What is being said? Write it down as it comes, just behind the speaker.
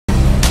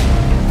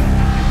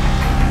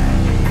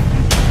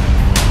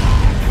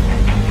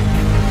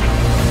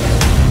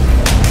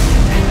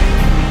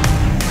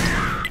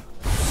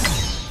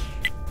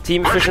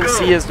team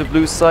efficiency is the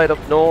blue side up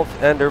north,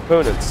 and their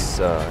opponents,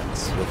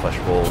 it's the Flash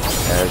Wolves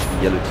as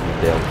the yellow team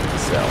down to the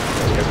south.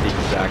 We have the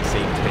exact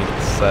same tank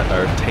set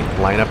or tank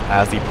lineup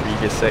as the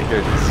previous set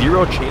here.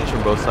 Zero change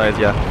from both sides.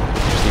 Yeah,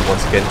 usually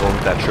once again going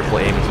with that triple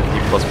aim is 50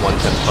 plus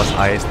 110 plus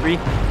IS3,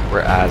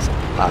 whereas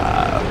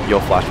Yo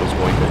Flash was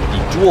going with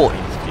the dual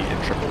aim speed and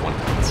triple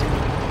 110.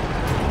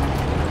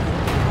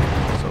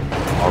 So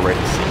already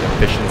seeing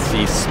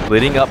efficiency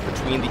splitting up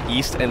between the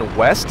east and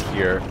west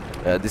here.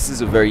 This is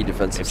a very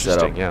defensive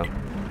setup. Yeah.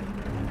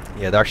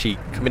 Yeah, they're actually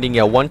committing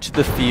 1 to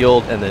the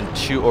field, and then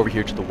 2 over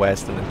here to the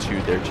west, and then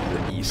 2 there to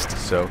the east.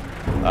 So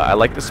I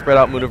like the spread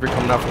out maneuver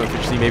coming out from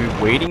efficiency, maybe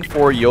waiting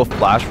for Yo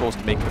Flash Rolls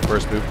to make the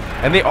first move.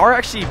 And they are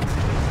actually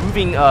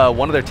moving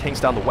one of their tanks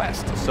down the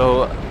west.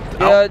 So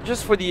yeah,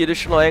 just for the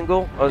additional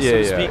angle, so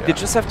to speak. They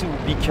just have to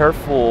be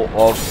careful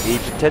of a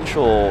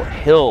potential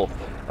hill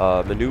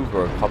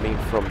maneuver coming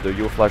from the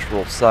Yo Flash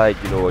Roll side.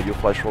 You know, Yo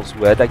Flash Rolls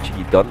who had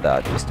actually done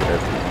that just in their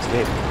previous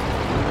game.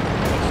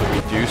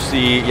 We do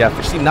see,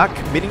 Efficiency not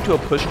committing to a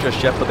push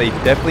just yet, but they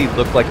definitely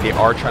look like they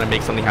are trying to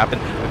make something happen.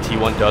 The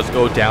T1 does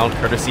go down,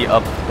 courtesy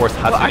of course,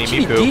 Hatsune Miku.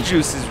 Actually,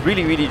 D-Juice is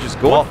really just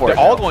going for it.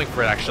 They're all going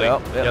for it, actually. Yeah,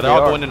 they're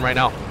all going in right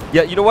now.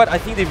 Yeah, you know what? I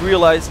think they've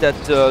realized that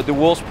the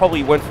Wolves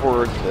probably went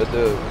for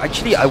the...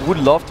 Actually, I would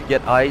love to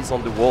get eyes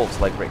on the Wolves,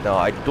 like right now.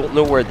 I don't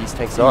know where these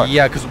tanks are.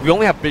 Yeah, because we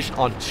only have vision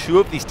on 2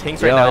 of these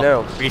tanks right now. I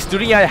know.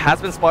 Studia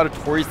has been spotted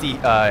towards the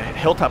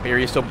hilltop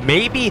area, so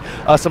maybe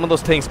some of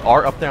those tanks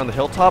are up there on the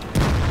hilltop.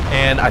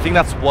 And I think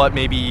that's what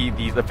maybe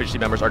these efficiency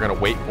members are going to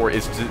wait for,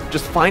 is to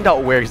just find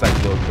out where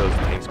exactly those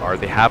tanks are.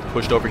 They have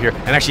pushed over here.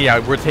 And actually,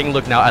 we're taking a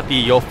look now at the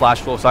Yo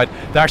Flash Flow side.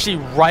 They're actually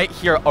right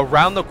here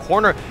around the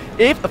corner.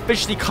 If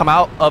efficiency come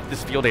out of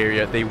this field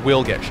area, they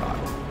will get shot.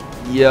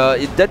 Yeah,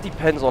 that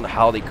depends on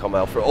how they come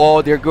out.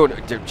 They're going.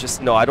 They're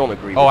just no. I don't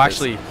agree. Oh, with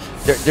actually,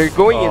 they're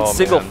going in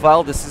single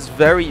file. This is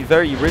very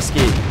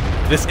risky.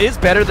 This is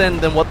better than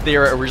what they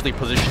were originally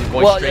positioned,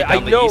 going straight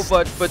down the east.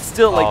 but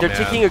still, like they're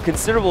taking a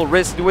considerable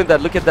risk doing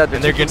that. Look at that, they're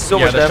taking so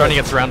much damage. They're starting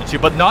to get surrounded too.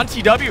 But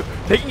non-TW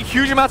taking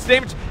huge amounts of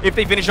damage if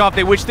they finish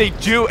off, which they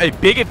do, a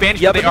big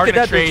advantage. Yeah, but they are going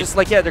to trade. They're just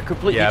like they're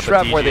completely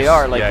trapped where they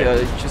are. Like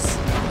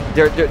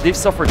they've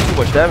suffered too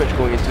much damage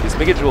going into these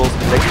Mega Jewels.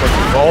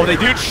 Oh, they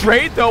do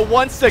trade though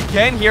once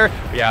again here.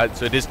 Yeah,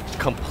 so it is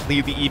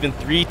completely even.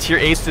 3 tier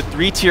 8s to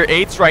 3 tier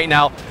 8s right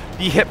now.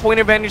 The hit point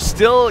advantage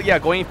still,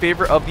 going in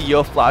favor of the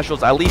Yo Flash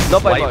Rolls, at least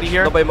not by slightly much,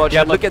 here. Not by much.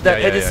 Yeah, look at that.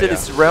 Edison is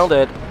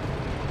surrounded.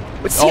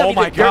 But see,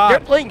 my God. They're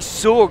playing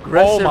so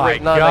aggressive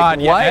right now. Oh my God,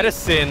 like, why?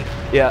 Edison.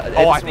 Yeah,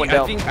 Edison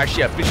I think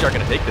actually Fisher are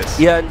going to take this.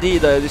 Yeah,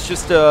 indeed. It's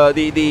just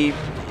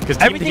because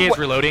everything is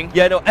reloading.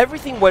 Yeah, no,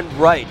 everything went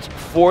right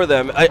for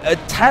them. A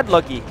tad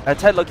lucky,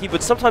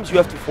 but sometimes you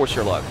have to force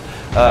your luck.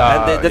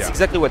 And that's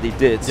exactly what they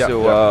did.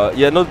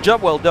 No,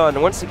 job well done.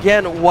 Once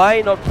again,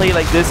 why not play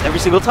like this every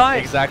single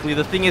time? Exactly.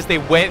 The thing is, they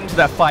went into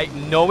that fight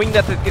knowing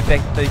that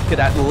they could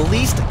at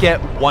least get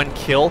 1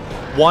 kill.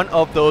 One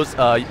of those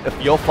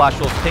Yo Flash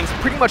Rolls tanks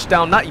pretty much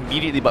down, not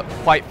immediately, but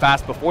quite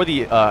fast before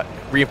the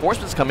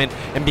reinforcements come in.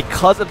 And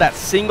because of that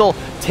single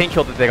tank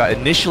kill that they got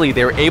initially,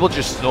 they were able to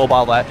just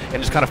snowball that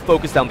and just kind of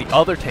focus down the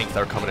other tanks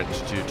that are coming in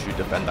to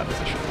defend that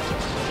position.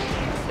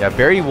 Yeah,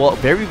 very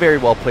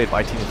well played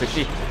by Team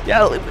Efficiency.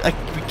 Yeah, we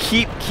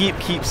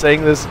keep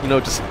saying this,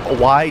 just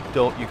why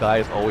don't you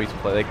guys always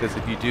play like this?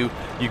 If you do,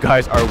 you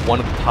guys are one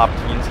of the top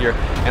teams here.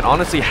 And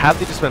honestly, had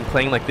they just been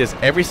playing like this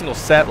every single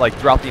set, like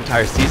throughout the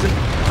entire season,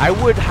 I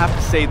would have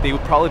to say they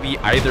would probably be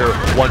either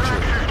 1-2.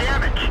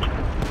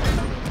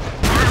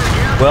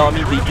 Well, I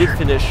mean, they did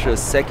finish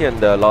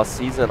second last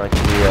season,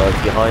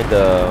 actually, behind